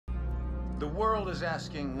The world is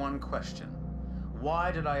asking one question.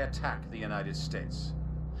 Why did I attack the United States?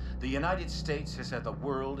 The United States has had the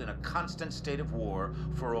world in a constant state of war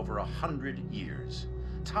for over 100 years.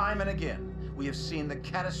 Time and again, we have seen the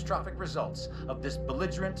catastrophic results of this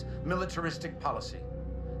belligerent, militaristic policy.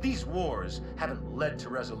 These wars haven't led to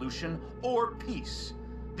resolution or peace.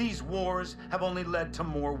 These wars have only led to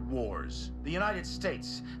more wars. The United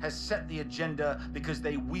States has set the agenda because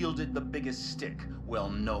they wielded the biggest stick. Well,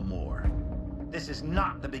 no more. This is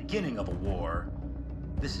not the beginning of a war.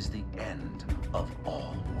 This is the end of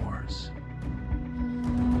all wars.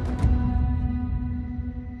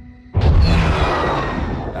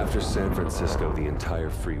 After San Francisco, the entire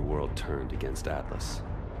free world turned against Atlas.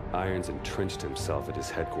 Irons entrenched himself at his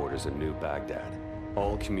headquarters in New Baghdad.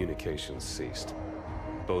 All communications ceased.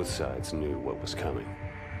 Both sides knew what was coming.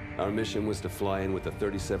 Our mission was to fly in with the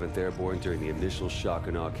 37th Airborne during the initial shock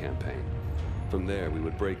and awe campaign. From there, we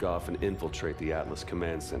would break off and infiltrate the Atlas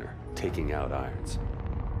Command Center, taking out Irons.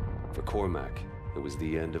 For Cormac, it was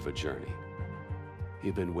the end of a journey.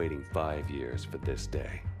 He'd been waiting 5 years for this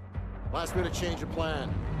day. Last minute change of plan.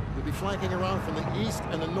 We'll be flanking around from the east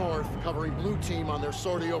and the north, covering blue team on their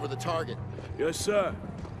sortie over the target. Yes, sir.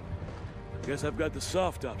 Guess I've got the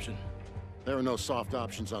soft option. There are no soft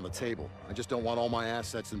options on the table. I just don't want all my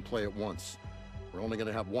assets in play at once. We're only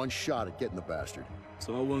gonna have one shot at getting the bastard. That's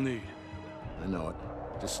all we'll need. I know it.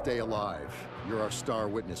 Just stay alive. You're our star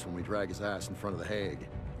witness when we drag his ass in front of the Hague.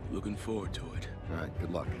 Looking forward to it. All right,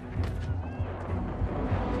 good luck.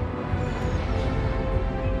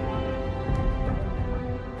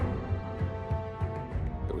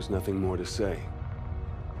 There was nothing more to say.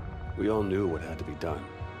 We all knew what had to be done.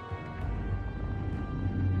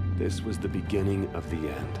 This was the beginning of the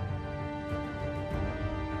end.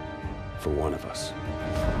 For one of us.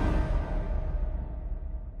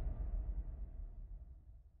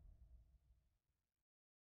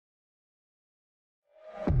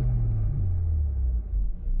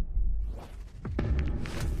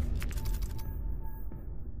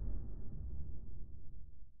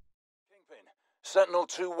 Sentinel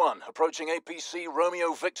 2-1, approaching APC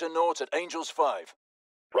Romeo Victor Nort at Angels 5.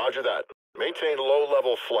 Roger that. Maintain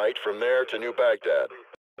low-level flight from there to New Baghdad.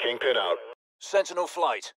 Kingpin out. Sentinel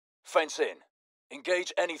flight. Fence in.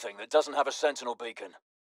 Engage anything that doesn't have a Sentinel beacon.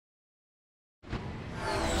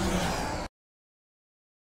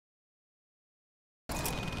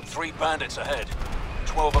 Three bandits ahead.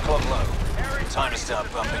 12 o'clock low. Time to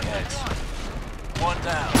start bumping heads. One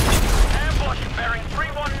down. Ambush bearing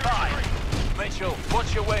 315. Mitchell,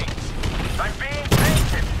 watch your wings. I'm being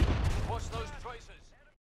painted. Watch those tracers.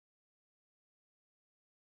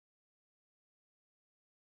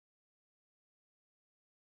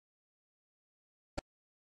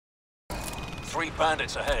 Three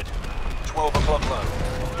bandits ahead. 12 o'clock low.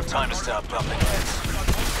 Time to start bumping heads.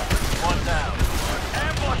 One down.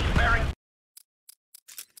 Ambush bearing.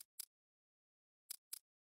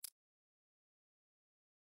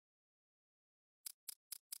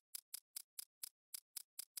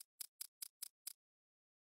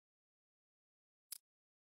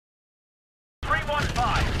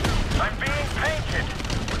 I'm being painted.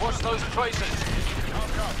 Watch those tracers.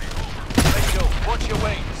 Mitchell, watch your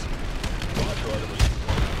wings.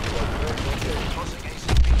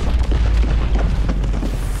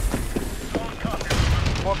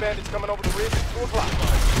 More bandits coming over the ridge at 2 o'clock.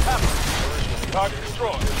 Happen. Target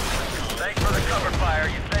destroyed. Thanks for the cover fire.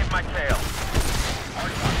 You saved my tail.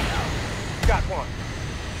 Got one.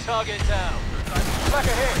 Target down. Back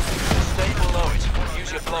ahead. Stay below it.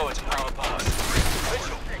 Use your blower to power past.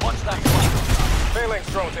 Mitchell, watch that flank. Phalanx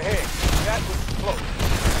drones ahead. That was close.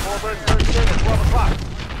 Forward 13 at 12 o'clock.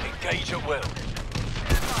 Engage at will.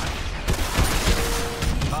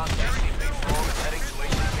 Past SCP-4 is heading to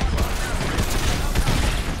ACP-5.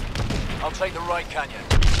 I'll take the right canyon.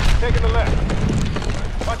 Taking the left.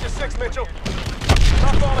 Watch your 6, Mitchell.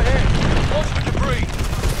 Top all ahead. Watch the debris.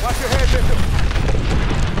 Watch your head, Mitchell.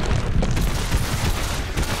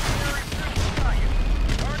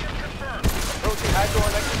 Approaching high door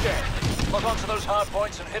next to jam. Lock onto those hard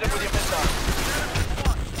points and hit them with your missile.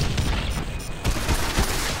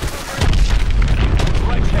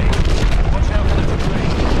 Right take. Watch out for the debris.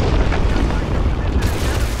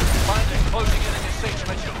 Finding closing in your seats,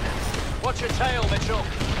 Mitchell. Watch your tail, Mitchell.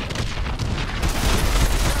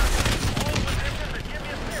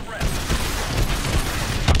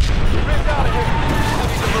 Ridge out of here.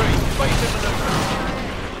 Heavy debris. Face in the debris.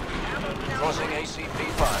 Crossing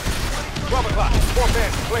ACP-5. 12 o'clock. 4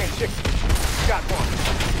 bandits playing chicken. Got one.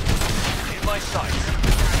 In my sights.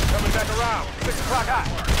 Coming back around. 6 o'clock high.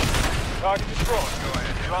 Target destroyed.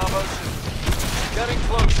 Bravo 2. Getting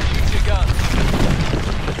close to UG. your gun.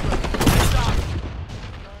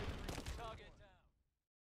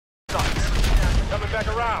 Coming back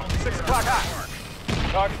around. 6 o'clock hot.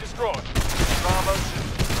 Target destroyed. Bravo 2.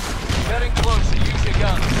 Getting closer. Use your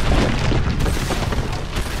gun.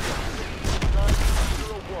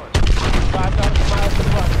 5,000 miles to the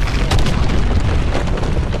right.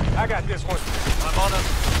 I got this one. I'm on him.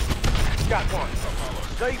 Got one.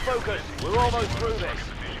 Stay focused. We're almost through this.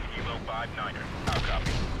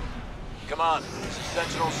 Come on. This is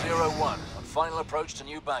Sentinel 01 on final approach to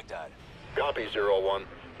New Baghdad. Copy, 01.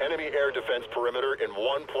 Enemy air defense perimeter in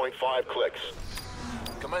 1.5 clicks.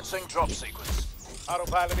 Commencing drop sequence.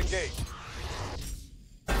 Autopilot engaged.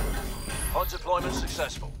 Pod deployment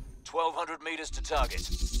successful. 1,200 meters to target.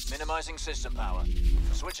 Minimizing system power.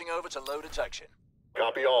 Switching over to low detection.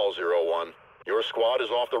 Copy all, 01. Your squad is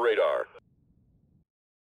off the radar.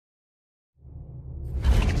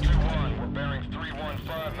 2-1, we're bearing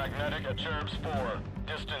 315 magnetic at Cherub's 4.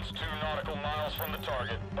 Distance 2 nautical miles from the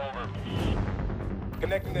target. Over.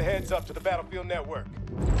 Connecting the heads up to the battlefield network.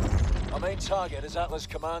 Our main target is Atlas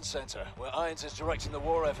Command Center, where Irons is directing the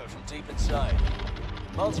war effort from deep inside.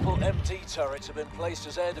 Multiple MD turrets have been placed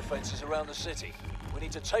as air defenses around the city. We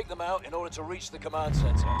need to take them out in order to reach the command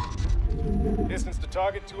center. Distance to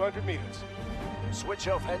target 200 meters. Switch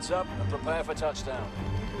off heads up and prepare for touchdown.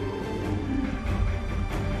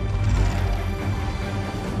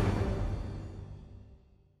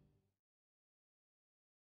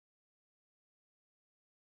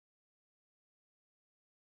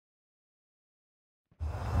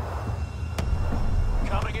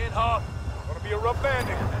 Coming in hot. Gonna be a rough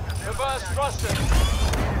landing. Reverse thrusting.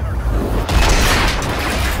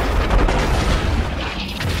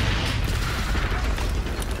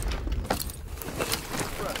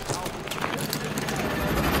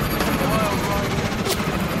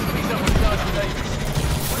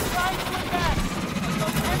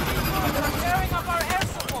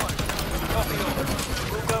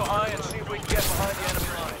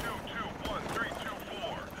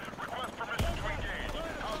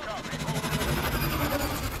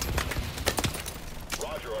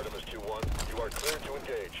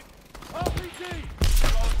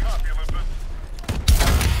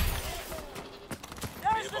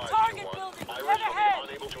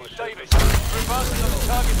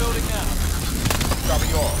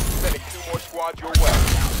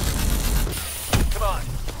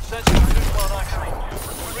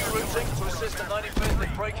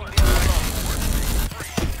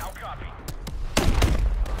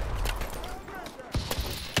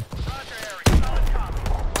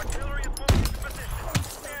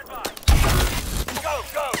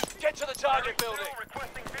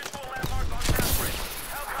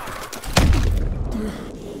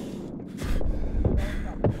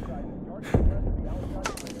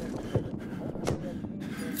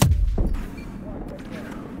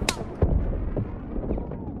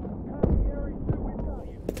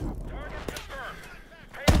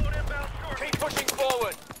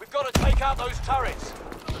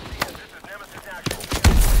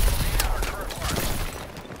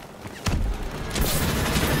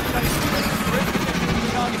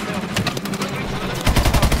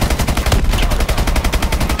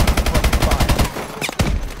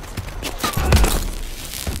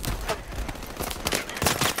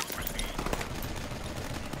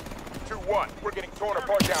 We're getting torn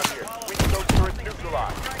apart down here. We need those turrets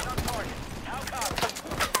neutralized.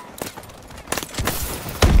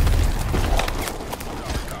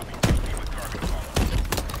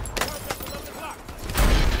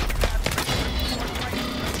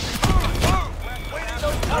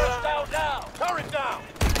 Turret down!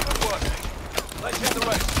 Good work. Let's hit the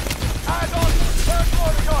rest. Eyes on! Third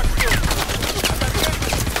floor target field!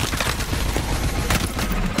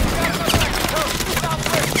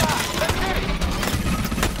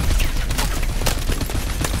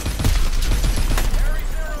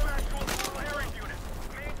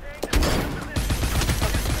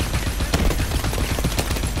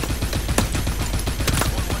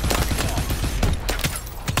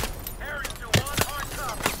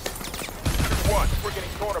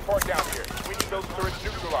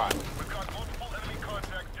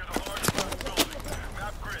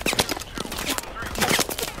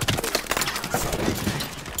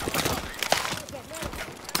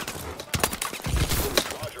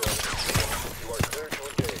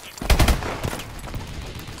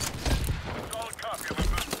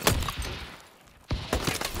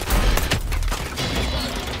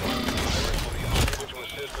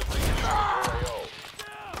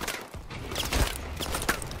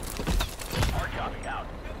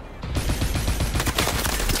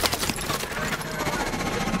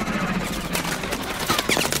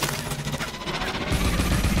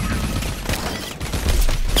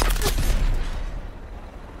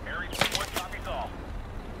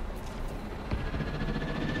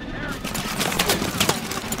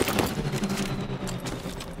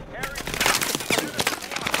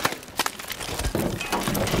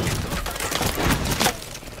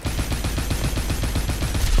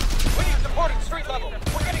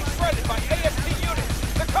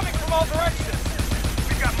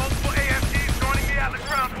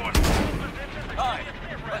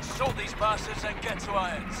 Let's sort these bastards and get to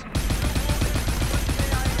Irons.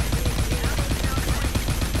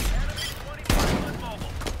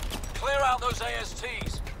 Clear out those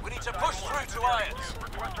ASTs. We need to push through to Irons.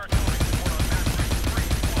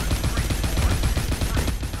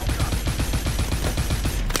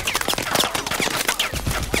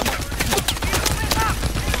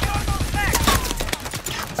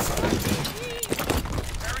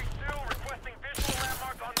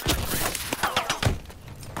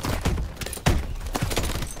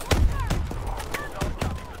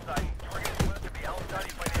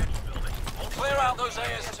 Those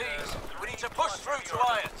ASTs. We need to push through to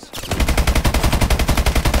Irons.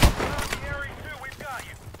 Area 2, we've got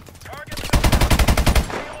you. Target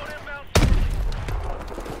payload inbound.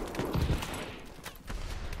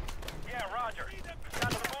 Yeah, roger.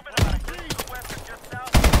 Got some movement on a creek to the west and just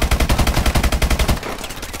south.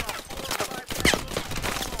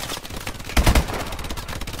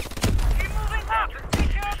 Keep moving up. Take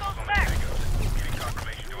care of those backs. Getting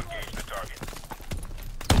confirmation to engage the target.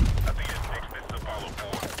 At the end, next this is Apollo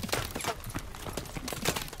 4.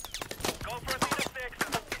 Go for a Theta 6.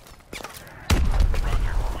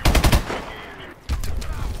 Roger.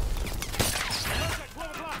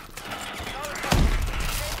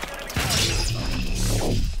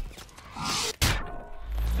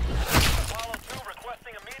 Apollo 2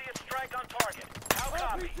 requesting immediate strike on target. How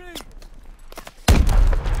copy?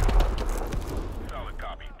 Solid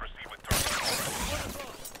copy. Proceed with target.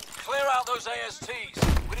 Clear out those ASTs.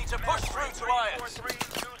 We need to push through to Irons.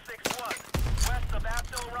 43261, west of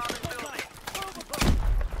Abdul Rahman Building.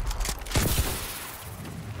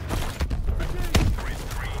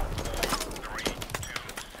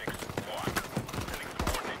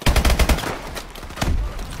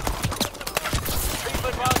 334361. Keep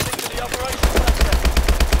advancing to the operations center.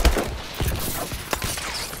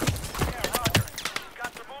 Yeah, roger. Got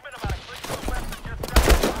some movement about a click to the west and just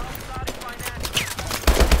south of Al-Saudi Financial.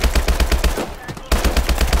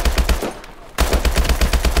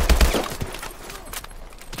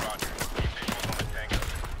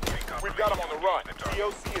 We've got him on the run.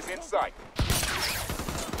 TOC is in sight.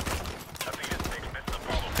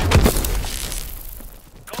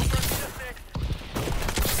 Go for a Theta 6.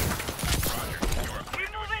 Roger. You are Keep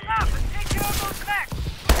moving up. Take care of those backs.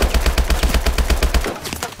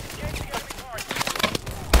 engage the enemy target.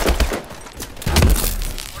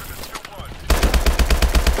 What is it? 2-1.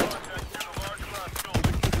 Contact near the large glass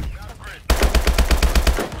building. Got a grid.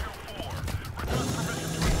 324. Request permission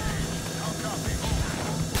to engage. How copy?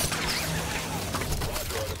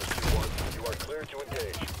 Roger, Artemis 2-1. You are cleared to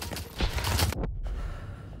engage.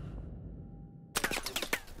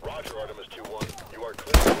 Roger, Artemis 2-1. You are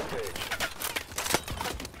cleared to engage.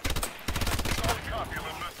 Solid copy,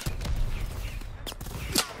 Olympus.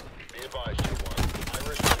 Be advised, 2-1.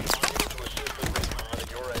 Irish is unable to assist with recon in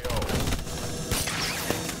your AO.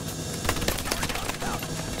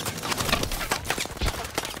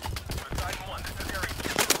 Side 1, this is Area 2.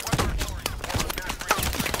 What artillery support on Mac 3?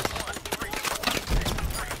 1, 3, 6, 3.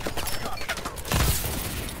 Copy.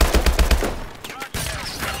 Roger,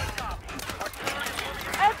 solid copy. Artillery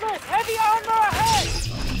moving. Atlas, heavy armor ahead.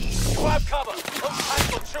 Grab cover. Those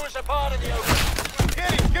tanks will chew us apart in the open.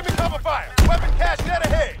 Kitty, give me cover fire. Weapon cache dead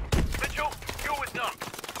ahead. Mitchell, you're with them.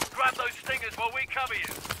 Grab those stingers while we cover you.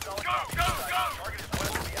 Go, go, go! Target is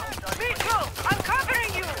west of the Al-Saudi. Mitchell, I'm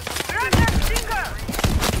covering you. Grab that stinger.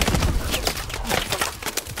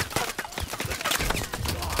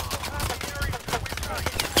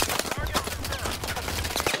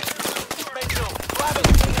 Mitchell, grab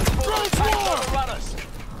us and pull those tanks overrun us.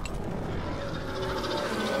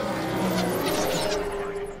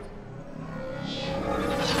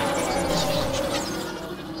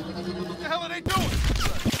 What the hell are they doing?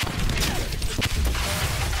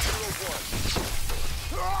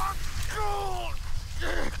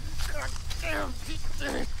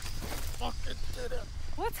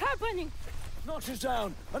 What's happening? Notch is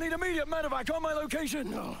down. I need immediate medevac on my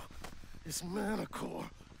location. No, it's Manicore.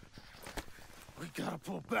 We gotta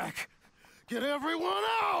pull back. Get everyone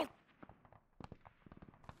out!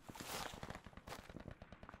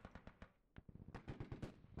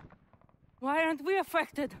 Why aren't we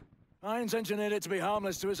affected? Irons engineered it to be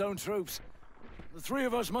harmless to his own troops. The three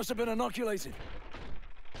of us must have been inoculated.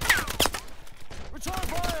 Return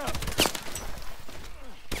fire!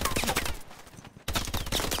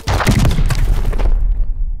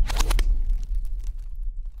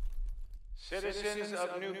 Citizens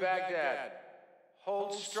of New Baghdad,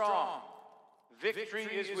 hold strong. Victory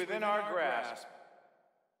is within our grasp.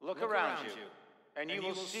 Look around you, and you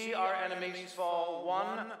will see our enemies fall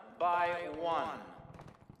one by one.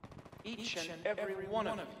 Each and every one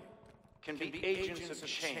of you can be agents of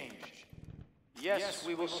change. Yes,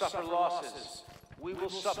 we will suffer losses. We will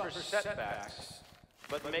suffer setbacks.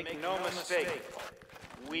 But make no mistake,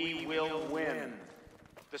 we will win.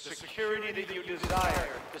 The security that you desire,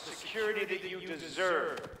 the security that you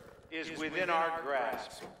deserve, is within our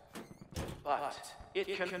grasp. But it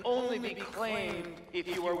can only be claimed if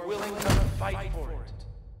you are willing to fight for it.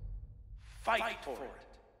 Fight for it.